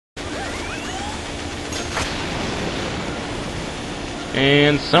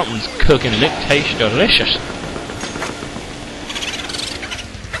And something's cooking and it tastes delicious.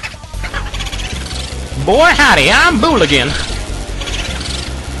 Boy howdy, I'm Booligan.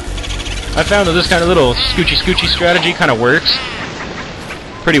 I found that this kind of little scoochy strategy kind of works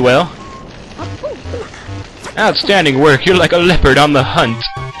pretty well. Outstanding work, you're like a leopard on the hunt.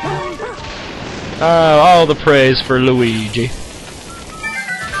 All the praise for Luigi.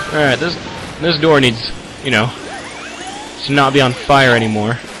 Alright, this door needs, you know, to not be on fire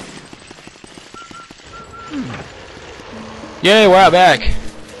anymore. Yay, we're out back.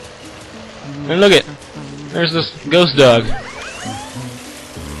 And look it, there's this ghost dog.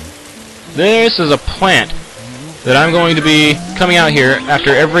 This is a plant that I'm going to be coming out here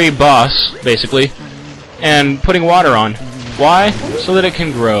after every boss, basically, and putting water on. Why? So that it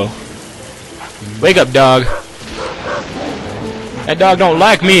can grow. Wake up, dog. That dog don't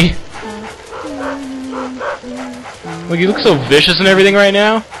like me. Look, he looks so vicious and everything right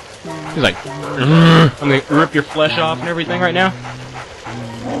now. He's like, I'm gonna rip your flesh off and everything right now.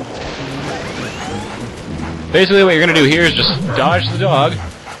 Basically, what you're gonna do here is just dodge the dog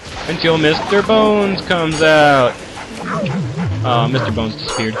until Mr. Bones comes out. Oh, Mr. Bones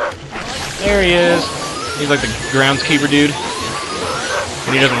disappeared. There he is. He's like the groundskeeper dude.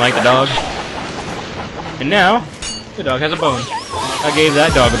 And he doesn't like the dog. And now, the dog has a bone. I gave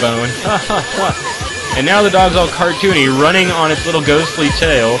that dog a bone. And now the dog's all cartoony, running on its little ghostly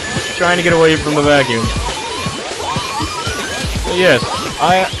tail, trying to get away from the vacuum. But yes,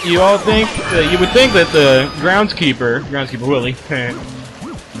 you would think that the groundskeeper Willie,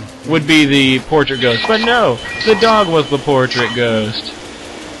 would be the portrait ghost. But no, the dog was the portrait ghost.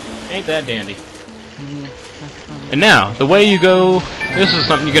 Ain't that dandy? And now, the way you go, this is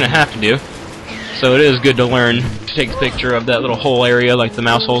something you're going to have to do. So it is good to learn to take a picture of that little hole area, like the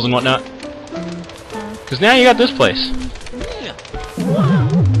mouse holes and whatnot. Because now you got this place.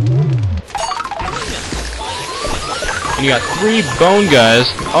 And you got 3 bone guys,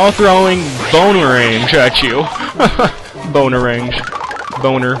 all throwing boner-range at you. Boner-range.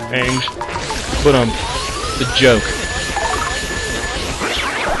 Boner-range. But, the joke.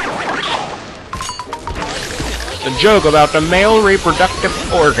 The joke about the male reproductive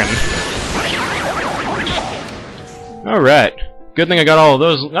organ. Alright. Good thing I got all of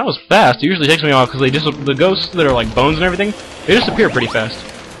those. That was fast. It usually takes me a while because the ghosts that are like bones and everything, they disappear pretty fast.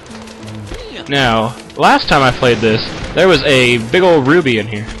 Now, last time I played this, there was a big old ruby in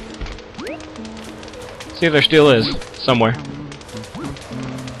here. See if there still is. Somewhere.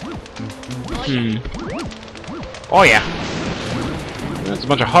 Oh yeah. That's a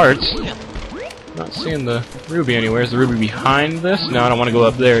bunch of hearts. Not seeing the ruby anywhere. Is the ruby behind this? No, I don't want to go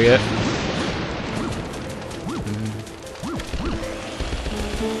up there yet.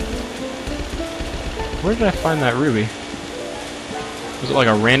 Where did I find that ruby? Was it like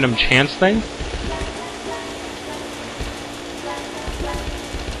a random chance thing?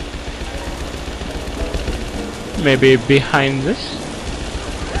 Maybe behind this?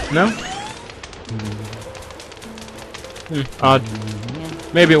 No? Odd.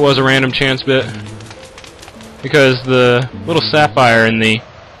 Maybe it was a random chance bit. Because the little sapphire in the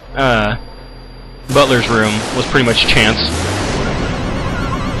butler's room was pretty much chance.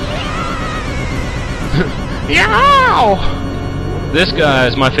 Yow! This guy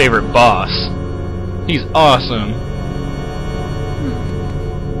is my favorite boss. He's awesome.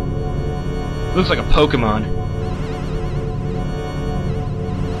 Looks like a Pokemon.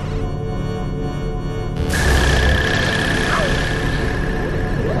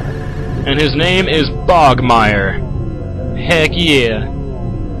 And his name is Bogmire. Heck yeah.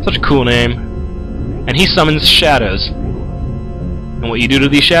 Such a cool name. And he summons shadows. And what you do to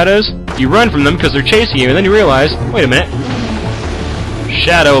these shadows? You run from them because they're chasing you, and then you realize, wait a minute.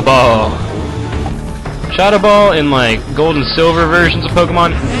 Shadow Ball. Shadow Ball in like gold and silver versions of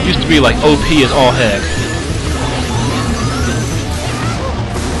Pokemon used to be like OP as all heck.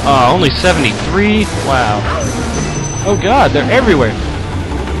 Only 73? Wow. Oh god, they're everywhere.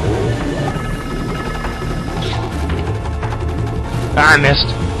 I missed.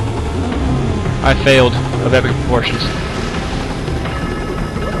 I failed of epic proportions.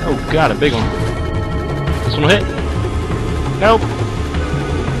 Oh god, a big one. This one will hit? Nope.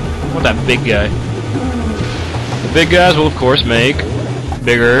 I want that big guy. The big guys will of course make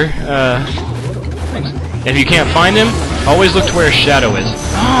bigger things. And if you can't find him, always look to where his shadow is.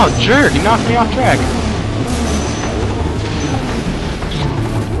 Oh jerk, he knocked me off track.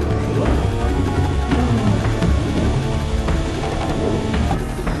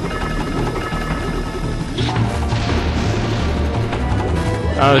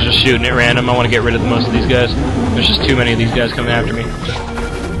 I was just shooting at random. I want to get rid of most of these guys. There's just too many of these guys coming after me.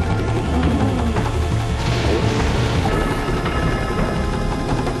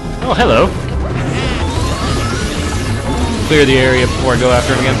 Oh, hello. Clear the area before I go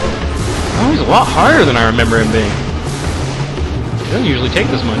after him again. Oh, he's a lot harder than I remember him being. He doesn't usually take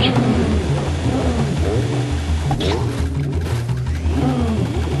this much.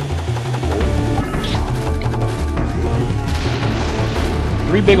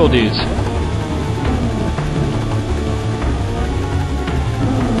 Three big old dudes.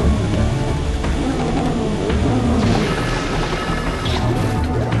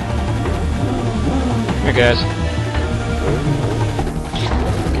 Here, guys.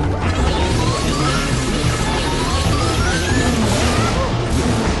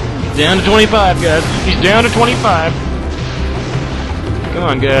 Down to 25, guys. He's down to 25. Come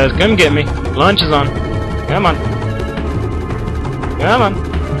on, guys. Come get me. Lunch is on. Come on. Come on.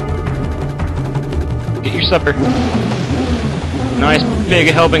 Get your supper. Nice big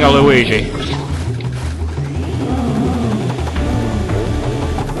helping of Luigi.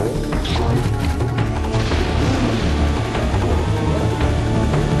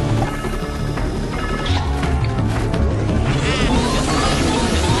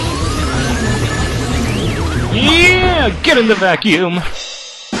 Yeah! Get in the vacuum!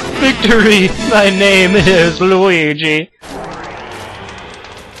 Victory! Thy name is Luigi!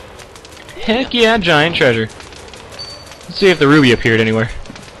 Heck yeah, giant treasure. Let's see if the ruby appeared anywhere.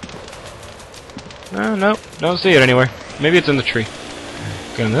 Oh, nope, don't see it anywhere. Maybe it's in the tree.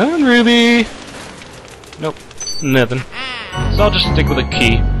 Come on, ruby! Nope, nothing. So I'll just stick with a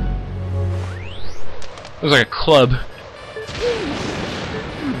key. Looks like a club.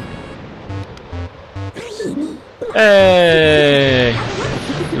 Hey!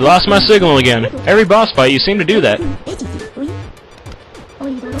 You lost my signal again. Every boss fight, you seem to do that.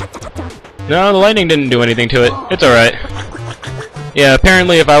 No, the lightning didn't do anything to it. It's alright. Yeah,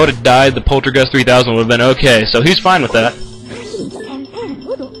 apparently if I would have died, the Poltergust 3000 would have been okay, so he's fine with that.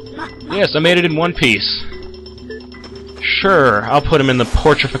 Yes, I made it in one piece. Sure, I'll put him in the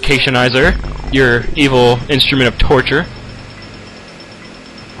Portrificationizer, your evil instrument of torture.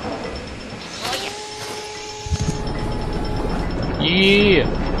 Yeah!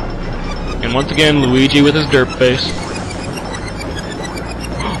 And once again, Luigi with his derp face.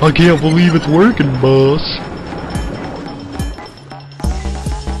 I can't believe it's working, boss.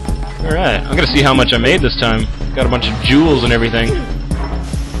 Alright, I'm gonna see how much I made this time. Got a bunch of jewels and everything.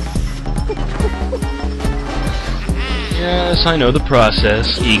 Yes, I know the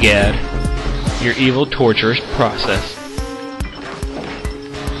process, egad. Your evil torturous process.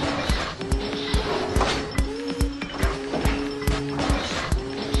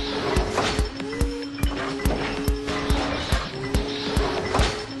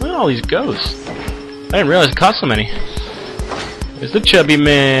 All these ghosts. I didn't realize it cost so many. There's the chubby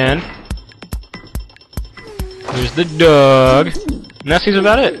man. There's the dog. And that seems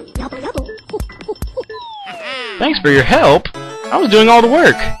about it. Thanks for your help. I was doing all the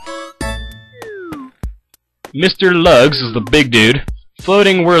work. Mr. Lugs is the big dude.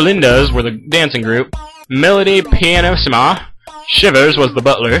 Floating Whirlindas were the dancing group. Melody Pianissima. Shivers was the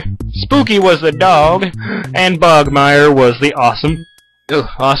butler. Spooky was the dog. And Bogmire was the awesome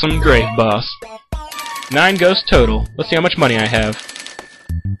grave boss. 9 ghosts total. Let's see how much money I have.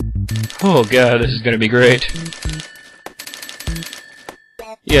 Oh god, this is gonna be great.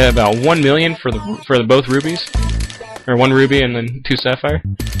 Yeah, about 1 million for the both rubies, or 1 ruby and then 2 sapphire.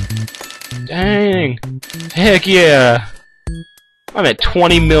 Dang! Heck yeah! I'm at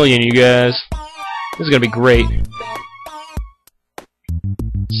 20 million, you guys. This is gonna be great.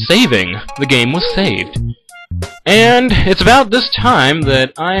 Saving. The game was saved. And it's about this time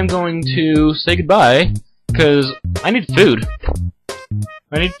that I am going to say goodbye, because I need food.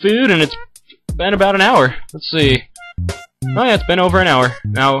 I need food, and it's been about an hour. Let's see. Oh yeah, it's been over an hour.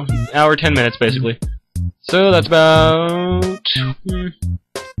 Now, hour 10 minutes, basically. So that's about...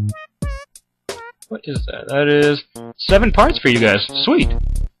 what is that? That is 7 parts for you guys. Sweet!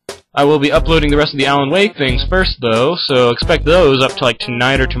 I will be uploading the rest of the Alan Wake things first, though, so expect those up to like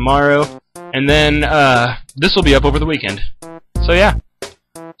tonight or tomorrow. And then, this will be up over the weekend. So yeah,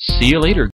 see you later.